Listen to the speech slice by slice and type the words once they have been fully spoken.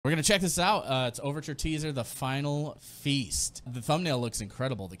We're going to check this out. It's Overture teaser, The Final Feast. The thumbnail looks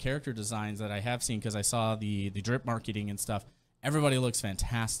incredible. The character designs that I have seen, because I saw the drip marketing and stuff, everybody looks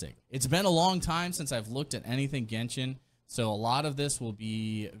fantastic. It's been a long time since I've looked at anything Genshin, so a lot of this will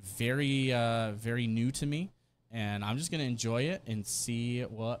be very, very new to me, and I'm just going to enjoy it and see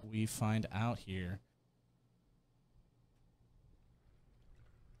what we find out here.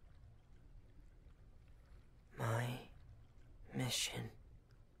 My mission.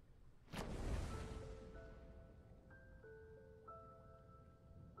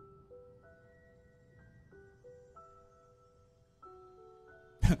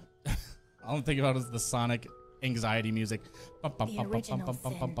 All I'm thinking about is the Sonic anxiety music. The original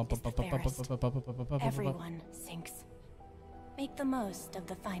sin is the fairest. Everyone sinks. Make the most of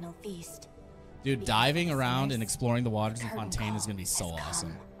the final feast. Dude, diving around and exploring the waters in Fontaine is going to be so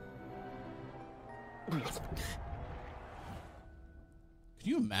awesome. Could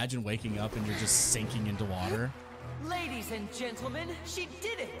you imagine waking up and you're just sinking into water? Ladies and gentlemen, she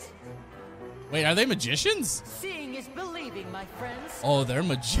did it! Wait, are they magicians? Seeing is believing, my friends. Oh, they're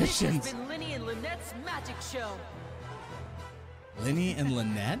magicians. This has been Linny and Lynette's magic show. Linny and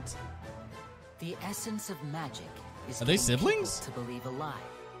Lynette? The essence of magic is Are they siblings? to believe a lie.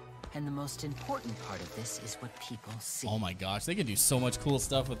 And the most important part of this is what people see. Oh my gosh, they can do so much cool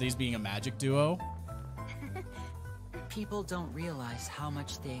stuff with these being a magic duo. People don't realize how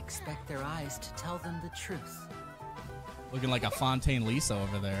much they expect their eyes to tell them the truth. Looking like a Fontaine Lisa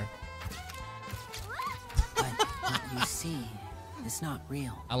over there. But what you see is not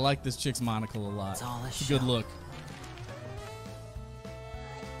real. I like this chick's monocle a lot. It's all a It's a good show. look.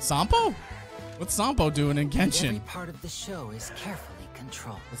 Sampo? What's Sampo doing in Genshin? Every part of the show is carefully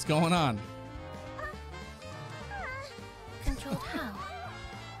controlled. What's going on? Controlled how?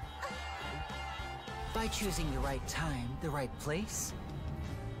 By choosing the right time, the right place,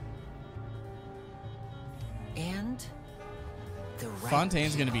 and the right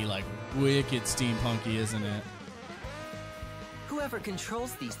Fontaine's gonna be like wicked steampunky, isn't it? Whoever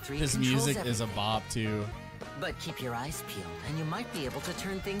controls these three His controls music is a everything. bop too. But keep your eyes peeled, and you might be able to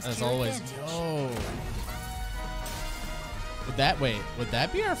turn things As to your always. advantage. Yo. Would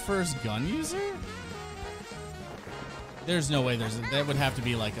that be our first gun user? There's no way that would have to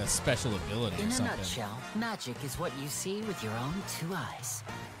be like a special ability In or a something. nutshell, magic is what you see with your own two eyes.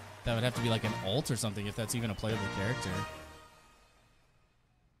 That would have to be like an ult or something if that's even a playable character.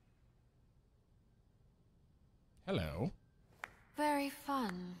 Hello. Very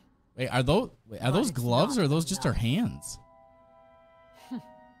fun. Wait, are those gloves or are those just her hands?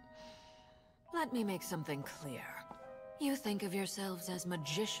 Let me make something clear. You think of yourselves as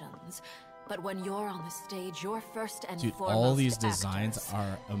magicians, but when you're on the stage, you're first and Dude, foremost all these designs actors.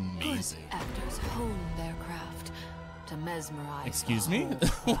 are amazing. Good actors hone their craft to mesmerize. Excuse the me?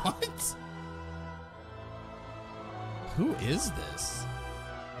 whole crowd. What? Who is this?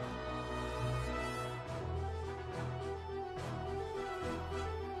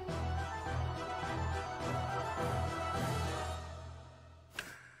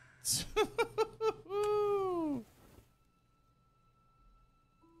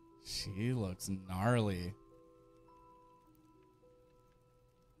 She looks gnarly.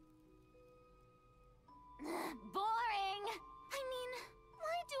 Boring. I mean,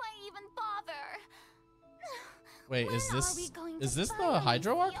 why do I even bother? Wait, When is are we this going is to this the finally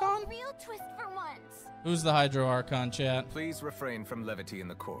Hydro see a Archon? real twist for once. Who's the Hydro Archon, chat? Please refrain from levity in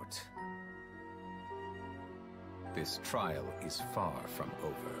the court. This trial is far from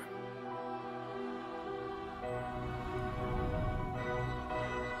over.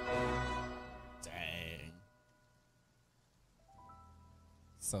 Dang.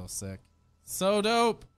 So sick. So dope.